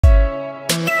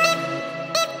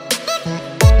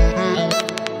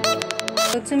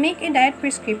So to make a diet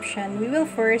prescription, we will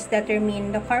first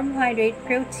determine the carbohydrate,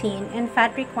 protein, and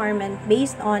fat requirement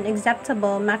based on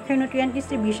acceptable macronutrient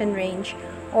distribution range,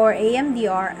 or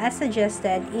AMDR, as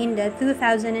suggested in the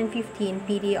 2015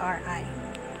 PDRI.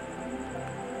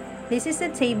 This is a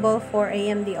table for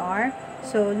AMDR.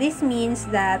 So this means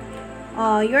that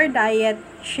your diet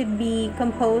should be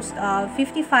composed of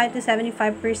 55 to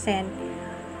 75%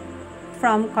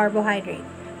 from carbohydrate,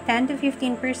 10 to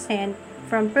 15%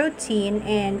 from protein,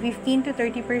 and 15 to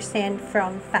 30%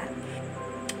 from fat.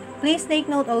 Please take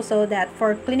note also that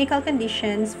for clinical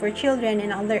conditions, for children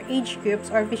and other age groups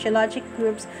or physiologic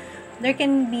groups, there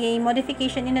can be a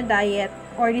modification in the diet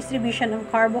or distribution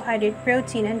of carbohydrate,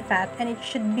 protein, and fat, and it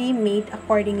should be made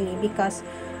accordingly because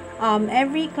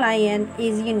every client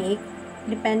is unique,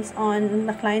 depends on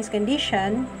the client's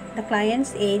condition, the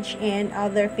client's age, and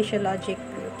other physiologic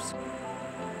groups.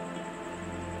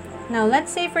 Now,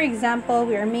 let's say, for example,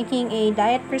 we are making a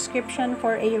diet prescription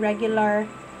for a regular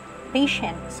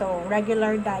patient, so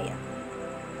regular diet.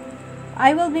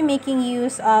 I will be making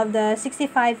use of the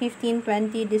 65, 15,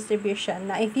 20 distribution.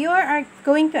 Now, if you are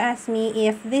going to ask me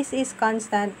if this is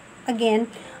constant, again,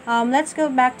 let's go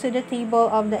back to the table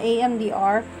of the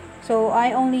AMDR. So,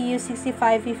 I only use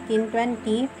 65, 15,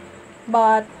 20,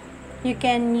 but you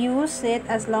can use it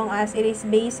as long as it is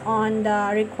based on the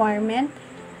requirement.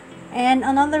 And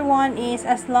another one is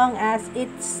as long as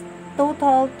it's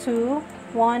total to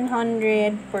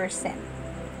 100%.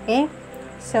 Okay,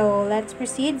 so let's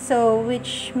proceed. So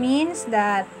which means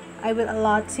that I will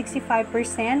allot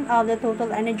 65% of the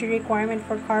total energy requirement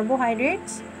for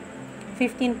carbohydrates,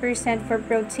 15% for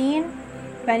protein,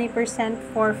 20%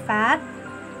 for fat,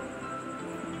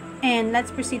 and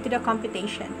let's proceed to the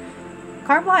computation.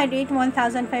 Carbohydrate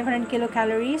 1,500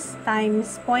 kilocalories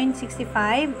times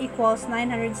 0.65 equals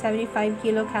 975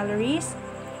 kilocalories.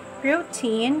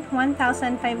 Protein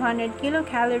 1,500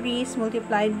 kilocalories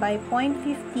multiplied by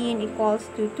 0.15 equals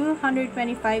to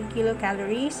 225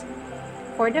 kilocalories.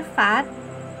 For the fat,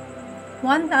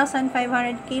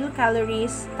 1,500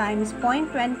 kilocalories times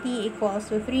 0.20 equals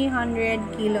to 300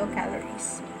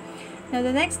 kilocalories. Now,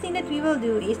 the next thing that we will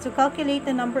do is to calculate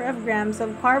the number of grams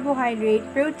of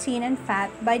carbohydrate, protein, and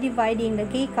fat by dividing the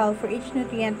kcal for each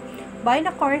nutrient by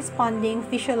the corresponding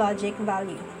physiologic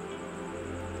value.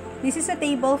 This is a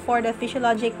table for the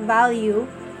physiological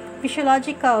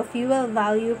fuel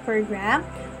value per gram,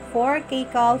 4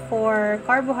 kcal for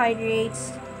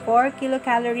carbohydrates, 4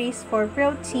 kilocalories for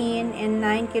protein, and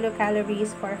 9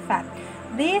 kilocalories for fat.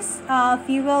 This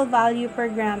fuel value per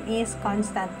gram is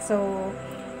constant, so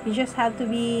you just have to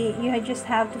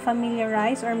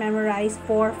familiarize or memorize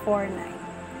 449.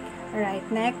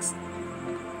 Alright, next.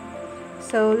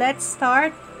 So let's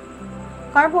start.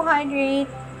 Carbohydrate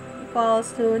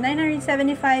equals to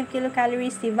 975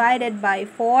 kilocalories divided by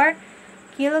 4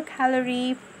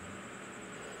 kilocalorie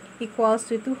equals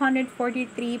to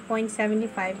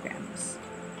 243.75 grams.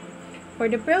 For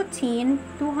the protein,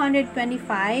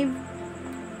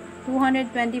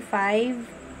 225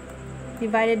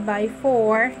 divided by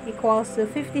 4 equals to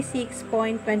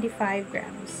 56.25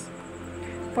 grams.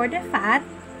 For the fat,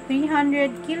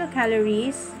 300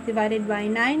 kilocalories divided by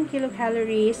 9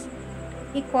 kilocalories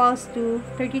equals to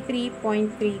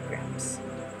 33.3 grams.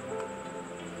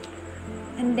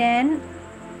 And then,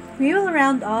 we will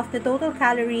round off the total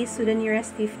calories to the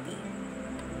nearest 50.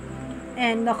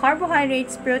 And the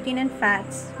carbohydrates, protein, and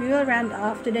fats, we will round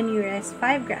off to the nearest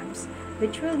 5 grams.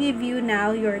 Which will give you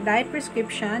now your diet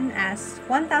prescription as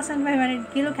 1,500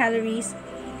 kilocalories,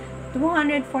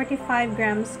 245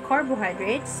 grams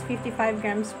carbohydrates, 55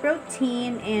 grams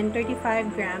protein, and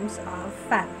 35 grams of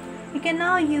fat. You can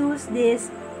now use this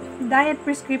diet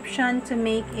prescription to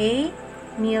make a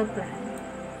meal plan.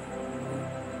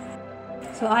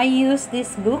 So I use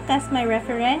this book as my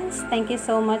reference. Thank you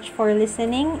so much for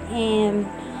listening. And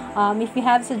if you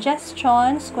have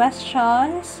suggestions,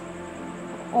 questions,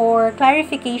 or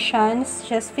clarifications,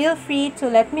 just feel free to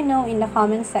let me know in the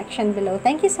comment section below.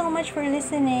 Thank you so much for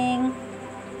listening.